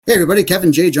Hey everybody,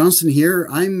 Kevin J. Johnston here.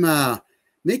 I'm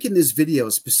making this video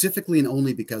specifically and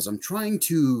only because I'm trying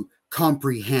to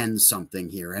comprehend something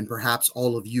here, and perhaps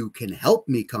all of you can help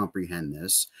me comprehend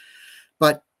this.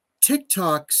 But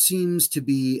TikTok seems to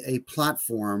be a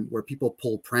platform where people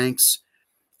pull pranks,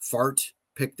 fart,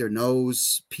 pick their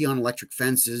nose, pee on electric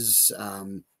fences,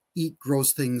 eat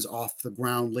gross things off the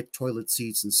ground, lick toilet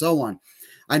seats, and so on.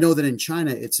 I know that in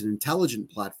China it's an intelligent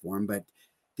platform, but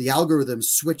the algorithm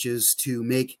switches to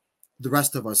make the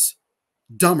rest of us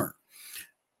dumber.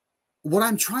 What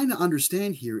I'm trying to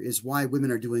understand here is why women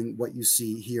are doing what you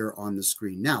see here on the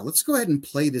screen. Now, let's go ahead and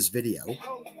play this video.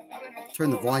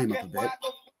 Turn the volume up a bit.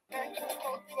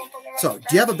 So, do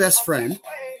you have a best friend?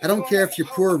 I don't care if you're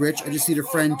poor or rich. I just need a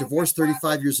friend, divorced,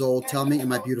 35 years old. Tell me,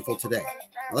 am I beautiful today?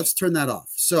 Now, let's turn that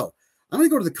off. So, I'm going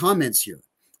to go to the comments here.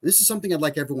 This is something I'd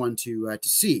like everyone to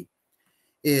see,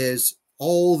 is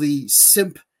all the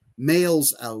simp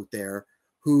males out there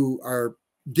who are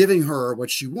giving her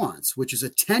what she wants, which is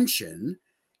attention,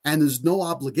 and there's no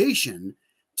obligation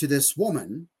to this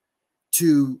woman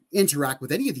to interact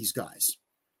with any of these guys.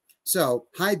 So,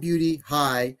 hi, beauty.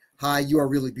 Hi, you are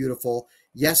really beautiful.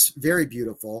 Yes, very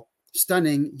beautiful.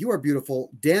 Stunning. You are beautiful.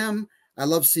 Damn, I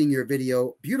love seeing your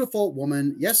video. Beautiful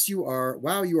woman. Yes, you are.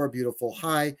 Wow, you are beautiful.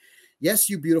 Hi. Yes,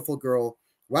 you beautiful girl.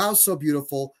 Wow, so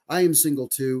beautiful. I am single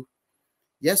too.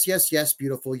 Yes, yes, yes,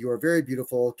 beautiful. You are very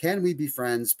beautiful. Can we be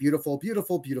friends? Beautiful,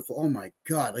 beautiful, beautiful. Oh my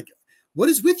God. Like, what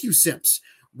is with you simps?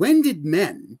 When did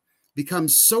men become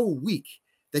so weak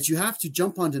that you have to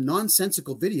jump onto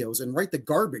nonsensical videos and write the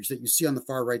garbage that you see on the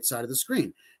far right side of the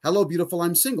screen? Hello, beautiful.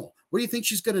 I'm single. What do you think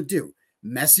she's going to do?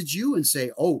 Message you and say,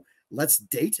 oh, let's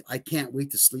date. I can't wait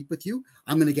to sleep with you.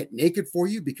 I'm going to get naked for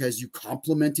you because you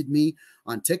complimented me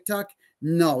on TikTok.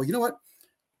 No, you know what?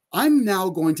 I'm now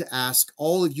going to ask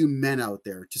all of you men out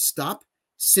there to stop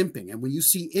simping. And when you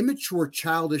see immature,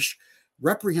 childish,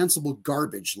 reprehensible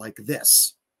garbage like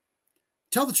this,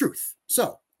 tell the truth.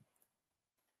 So,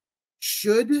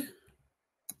 should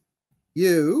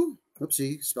you,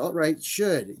 oopsie, spell it right,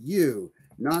 should you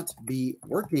not be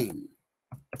working?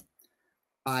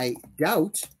 I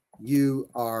doubt you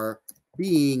are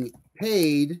being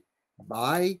paid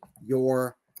by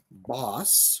your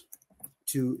boss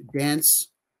to dance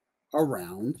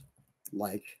around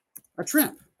like a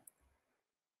tramp.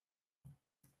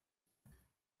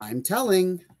 I'm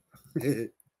telling. And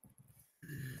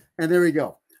there we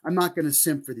go. I'm not going to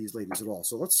simp for these ladies at all.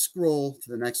 So let's scroll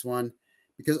to the next one,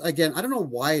 because again, I don't know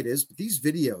why it is, but these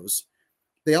videos,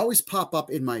 they always pop up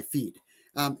in my feed.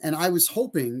 And I was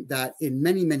hoping that in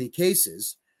many, many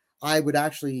cases, I would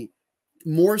actually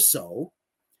more so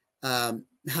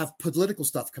have political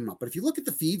stuff come up. But if you look at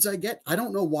the feeds I get, I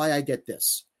don't know why I get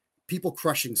this. People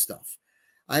crushing stuff.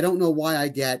 I don't know why I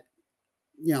get,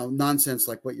 nonsense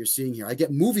like what you're seeing here. I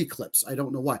get movie clips. I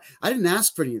don't know why. I didn't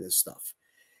ask for any of this stuff.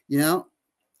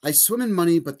 I swim in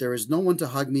money, but there is no one to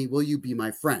hug me. Will you be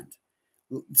my friend?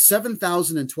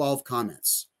 7,012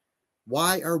 comments.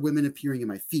 Why are women appearing in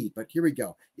my feed? But here we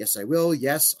go. Yes, I will.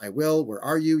 Yes, I will. Where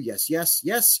are you? Yes, yes,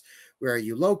 yes. Where are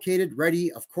you located? Ready?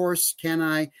 Of course. Can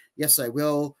I? Yes, I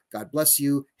will. God bless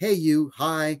you. Hey, you.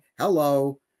 Hi.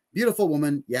 Hello. Beautiful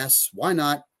woman. Yes. Why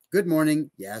not? Good morning.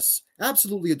 Yes.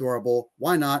 Absolutely adorable.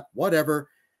 Why not? Whatever.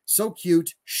 So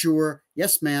cute. Sure.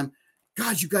 Yes, ma'am.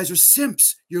 God, you guys are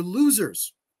simps. You're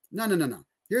losers. No.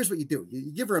 Here's what you do.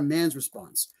 You give her a man's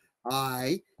response.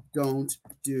 I don't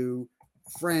do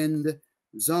friend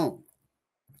zone.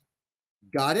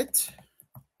 Got it?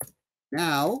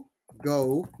 Now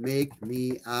go make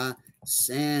me a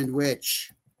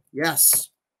sandwich. Yes.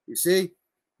 You see?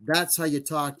 That's how you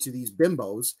talk to these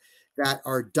bimbos that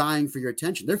are dying for your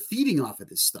attention. They're feeding off of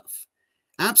this stuff.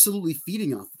 Absolutely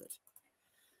feeding off of it.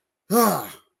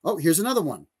 Oh, here's another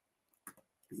one.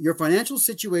 Your financial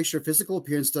situation or physical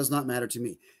appearance does not matter to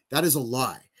me. That is a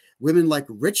lie. Women like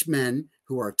rich men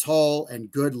who are tall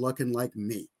and good looking like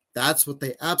me. That's what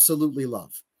they absolutely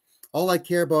love. All I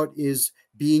care about is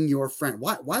being your friend.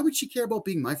 Why would she care about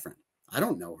being my friend? I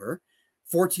don't know her.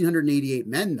 1,488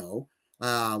 men, though,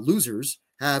 losers,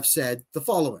 have said the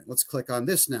following. Let's click on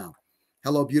this now.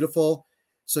 Hello, beautiful.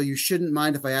 So you shouldn't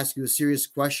mind if I ask you a serious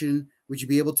question. Would you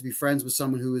be able to be friends with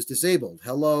someone who is disabled?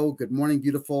 Hello. Good morning,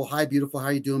 beautiful. Hi, beautiful. How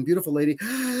are you doing? Beautiful lady.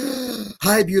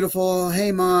 Hi, beautiful.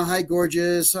 Hey, ma. Hi,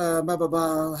 gorgeous. Blah, blah,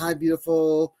 blah. Hi,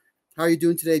 beautiful. How are you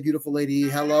doing today, beautiful lady?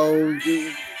 Hello.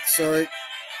 Sorry.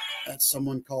 That's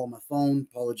someone calling my phone.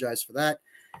 Apologize for that.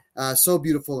 So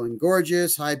beautiful and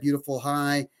gorgeous. Hi, beautiful.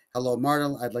 Hi. Hello,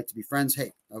 Marta. I'd like to be friends.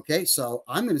 Hey. Okay. So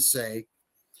I'm going to say,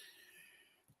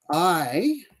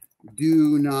 I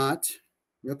do not,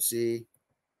 oopsie.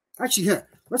 Actually, here,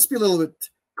 let's be a little bit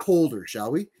colder,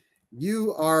 shall we?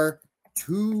 You are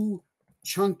too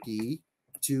chunky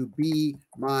to be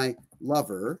my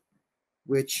lover,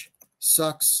 which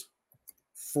sucks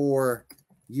for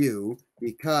you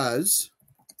because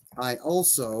I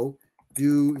also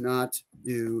do not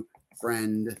do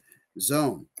friend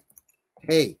zone.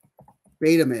 Hey,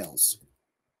 beta males,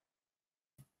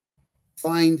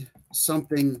 find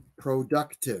something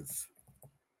productive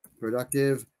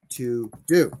to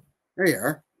do. There you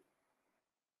are.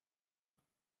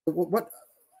 What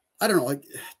I don't know. Like,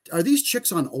 are these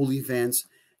chicks on OnlyFans?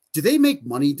 Do they make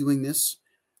money doing this?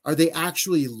 Are they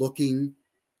actually looking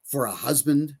for a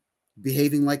husband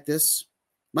behaving like this?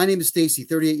 My name is Stacy,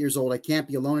 38 years old. I can't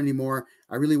be alone anymore.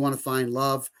 I really want to find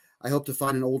love. I hope to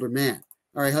find an older man.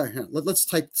 All right, let's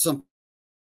type some.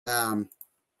 Hold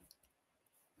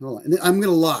on. I'm going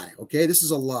to lie. Okay, this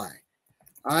is a lie.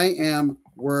 I am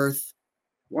worth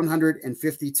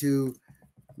 152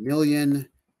 million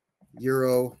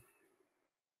euro.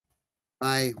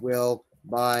 I will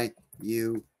buy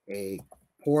you a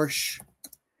Porsche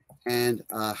and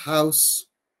a house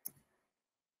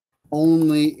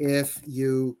only if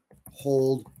you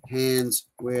hold hands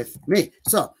with me.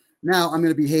 So now I'm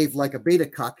going to behave like a beta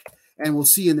cuck, and we'll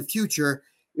see in the future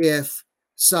if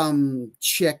some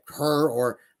chick, her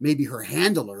or maybe her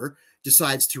handler,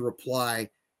 decides to reply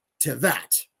to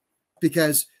that.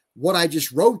 Because what I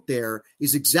just wrote there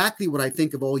is exactly what I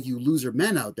think of all you loser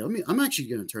men out there. I mean, I'm actually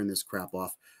going to turn this crap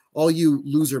off. All you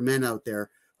loser men out there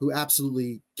who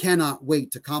absolutely cannot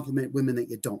wait to compliment women that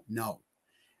you don't know.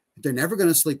 They're never going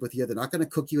to sleep with you. They're not going to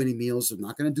cook you any meals. They're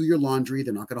not going to do your laundry.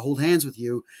 They're not going to hold hands with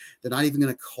you. They're not even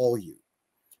going to call you.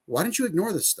 Why don't you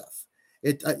ignore this stuff?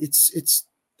 It's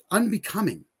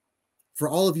unbecoming for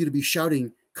all of you to be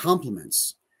shouting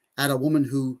compliments at a woman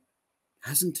who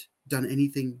hasn't done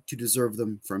anything to deserve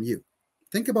them from you.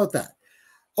 Think about that.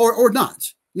 Or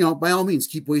not. You know, by all means,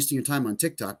 keep wasting your time on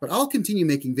TikTok, but I'll continue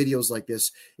making videos like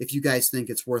this if you guys think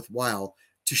it's worthwhile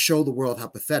to show the world how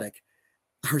pathetic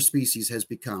our species has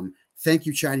become. Thank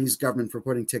you, Chinese government, for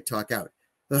putting TikTok out.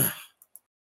 Ugh.